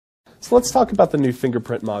So let's talk about the new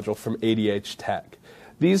fingerprint module from ADH Tech.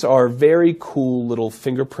 These are very cool little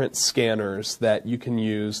fingerprint scanners that you can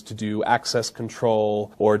use to do access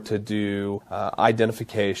control or to do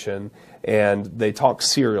identification, and they talk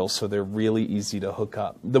serial, so they're really easy to hook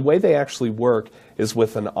up. The way they actually work is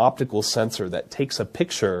with an optical sensor that takes a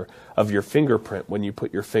picture of your fingerprint when you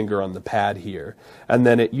put your finger on the pad here, and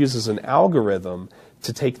then it uses an algorithm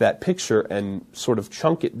to take that picture and sort of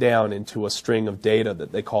chunk it down into a string of data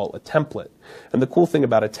that they call a template. And the cool thing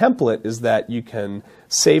about a template is that you can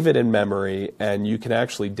save it in memory and you can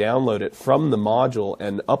actually download it from the module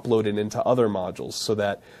and upload it into other modules so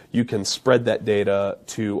that you can spread that data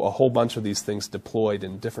to a whole bunch of these things deployed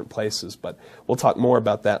in different places. But we'll talk more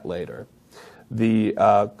about that later. The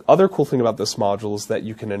other cool thing about this module is that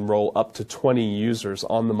you can enroll up to 20 users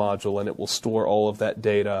on the module and it will store all of that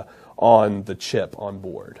data on the chip on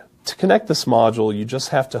board. To connect this module, you just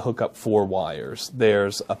have to hook up 4 wires.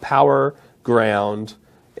 There's a power, ground,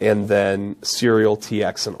 and then serial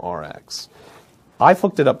TX and RX. I've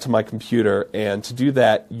hooked it up to my computer, and to do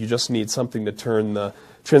that, you just need something to turn the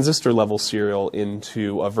transistor level serial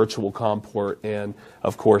into a virtual COM port, and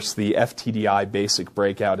of course the FTDI basic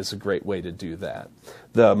breakout is a great way to do that.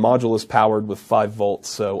 The module is powered with 5 volts,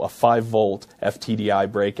 so a 5 volt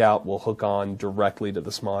FTDI breakout will hook on directly to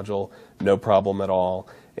this module, no problem at all,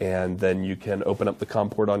 and then you can open up the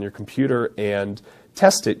COM port on your computer and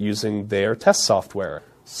test it using their test software.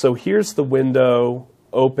 So here's the window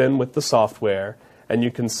open with the software. And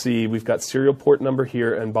you can see we've got serial port number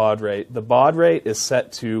here and baud rate. The baud rate is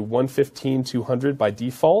set to 115/200 by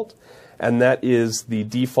default, and that is the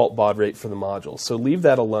default baud rate for the module. So leave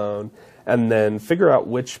that alone, and then figure out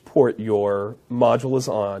which port your module is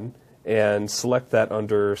on, and select that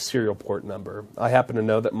under serial port number. I happen to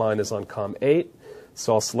know that mine is on COM8,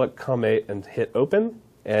 so I'll select COM8 and hit open.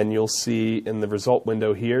 And you'll see in the result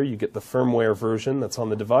window here, you get the firmware version that's on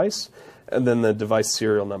the device, and then the device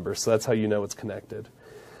serial number. So that's how you know it's connected.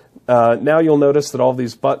 Now you'll notice that all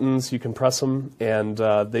these buttons, you can press them, and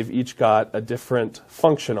they've each got a different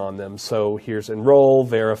function on them. So here's enroll,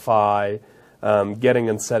 verify, getting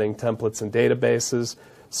and setting templates and databases.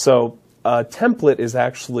 So a template is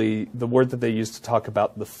actually the word that they use to talk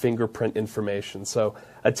about the fingerprint information. So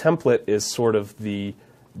a template is sort of the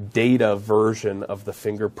data version of the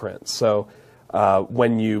fingerprint. So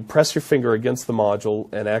when you press your finger against the module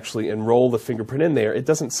and actually enroll the fingerprint in there, it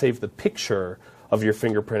doesn't save the picture of your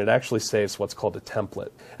fingerprint. It actually saves what's called a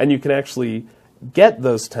template. And you can actually get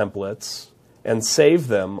those templates and save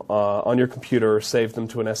them on your computer or save them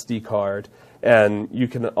to an SD card. And you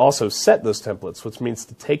can also set those templates, which means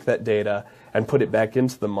to take that data and put it back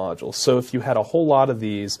into the module. So if you had a whole lot of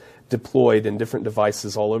these deployed in different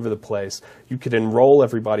devices all over the place, you could enroll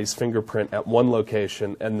everybody's fingerprint at one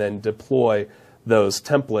location and then deploy those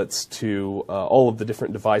templates to all of the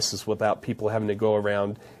different devices without people having to go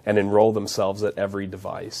around and enroll themselves at every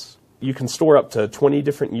device. You can store up to 20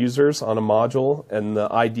 different users on a module, and the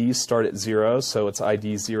IDs start at 0, so it's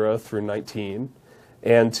ID 0 through 19.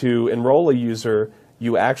 And to enroll a user,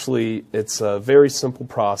 it's a very simple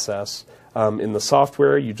process. In the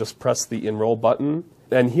software, you just press the enroll button,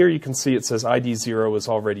 and here you can see it says ID 0 is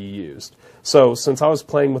already used. So since I was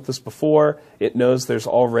playing with this before, it knows there's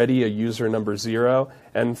already a user number 0,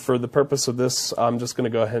 and for the purpose of this, I'm just going to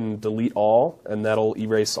go ahead and delete all, and that'll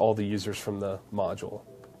erase all the users from the module.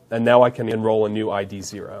 And now I can enroll a new ID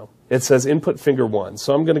 0. It says input finger 1,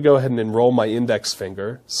 so I'm going to go ahead and enroll my index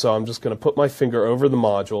finger. So I'm just going to put my finger over the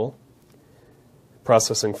module,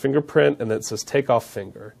 processing fingerprint, and then it says take off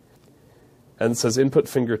finger. And it says input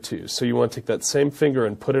finger 2. So you want to take that same finger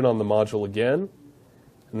and put it on the module again,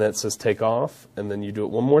 and then it says take off, and then you do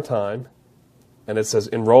it one more time, and it says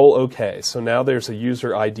enroll OK. So now there's a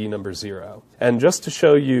user ID number 0. And just to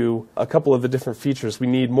show you a couple of the different features, we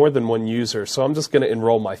need more than one user, so I'm just going to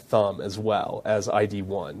enroll my thumb as well as ID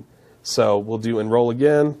 1. So we'll do enroll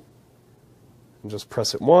again, and just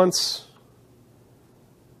press it once,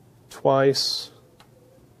 twice,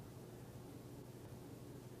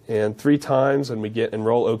 and 3 times, and we get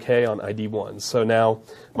enroll OK on ID 1. So now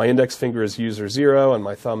my index finger is user 0 and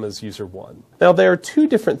my thumb is user 1. Now there are 2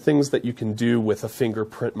 different things that you can do with a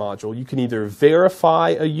fingerprint module. You can either verify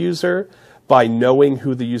a user by knowing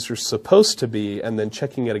who the user is supposed to be and then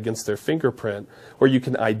checking it against their fingerprint, or you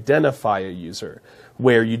can identify a user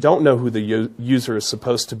where you don't know who the user is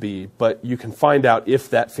supposed to be, but you can find out if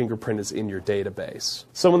that fingerprint is in your database.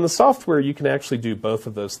 So in the software, you can actually do both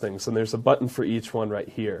of those things, and there's a button for each one right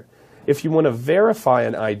here. If you want to verify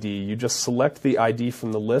an ID, you just select the ID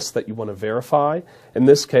from the list that you want to verify. In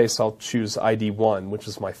this case, I'll choose ID 1, which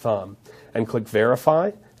is my thumb, and click Verify,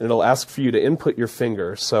 and it'll ask for you to input your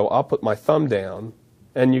finger. So I'll put my thumb down,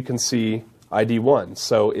 and you can see ID 1,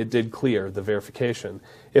 so it did clear the verification.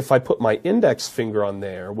 If I put my index finger on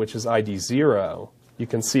there, which is ID 0, you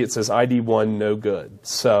can see it says ID 1 no good,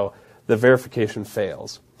 so the verification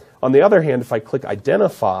fails. On the other hand, if I click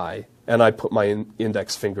Identify and I put my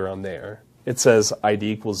index finger on there, it says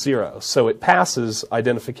ID equals 0. So it passes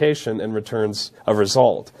identification and returns a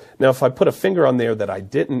result. Now if I put a finger on there that I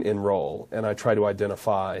didn't enroll and I try to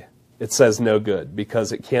identify, it says no good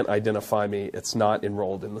because it can't identify me. It's not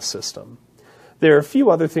enrolled in the system. There are a few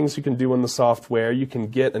other things you can do in the software. You can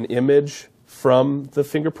get an image from the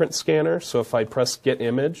fingerprint scanner. So if I press Get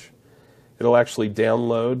Image, it'll actually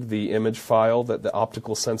download the image file that the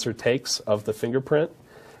optical sensor takes of the fingerprint.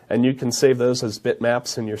 And you can save those as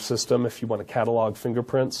bitmaps in your system if you want to catalog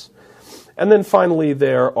fingerprints. And then finally,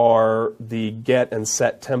 there are the Get and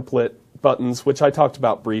Set template buttons, which I talked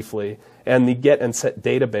about briefly, and the Get and Set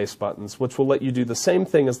database buttons, which will let you do the same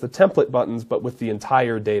thing as the template buttons, but with the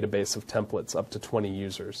entire database of templates, up to 20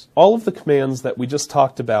 users. All of the commands that we just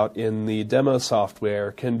talked about in the demo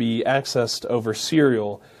software can be accessed over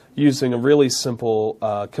serial using a really simple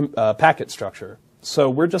packet structure.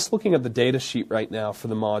 So we're just looking at the data sheet right now for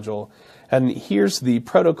the module, and here's the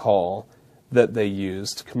protocol that they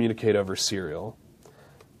use to communicate over serial.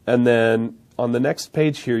 And then on the next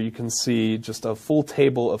page here you can see just a full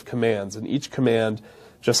table of commands, and each command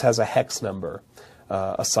just has a hex number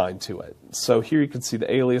assigned to it. So here you can see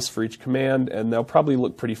the alias for each command, and they'll probably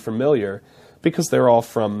look pretty familiar because they're all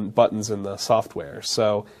from buttons in the software.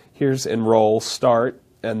 So here's enroll, start,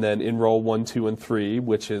 and then enroll 1, 2, and 3,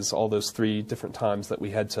 which is all those 3 different times that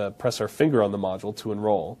we had to press our finger on the module to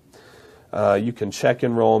enroll. You can check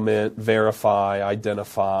enrollment, verify,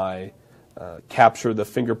 identify, capture the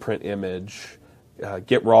fingerprint image,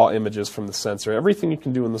 get raw images from the sensor. Everything you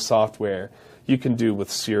can do in the software, you can do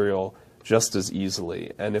with serial just as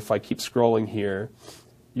easily. And if I keep scrolling here,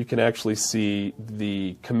 you can actually see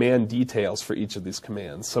the command details for each of these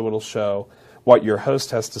commands. So it'll show what your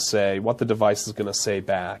host has to say, what the device is going to say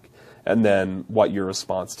back, and then what your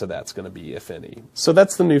response to that's going to be, if any. So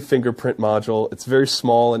that's the new fingerprint module. It's very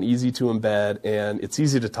small and easy to embed, and it's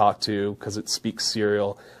easy to talk to because it speaks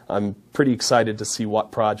serial. I'm pretty excited to see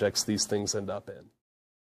what projects these things end up in.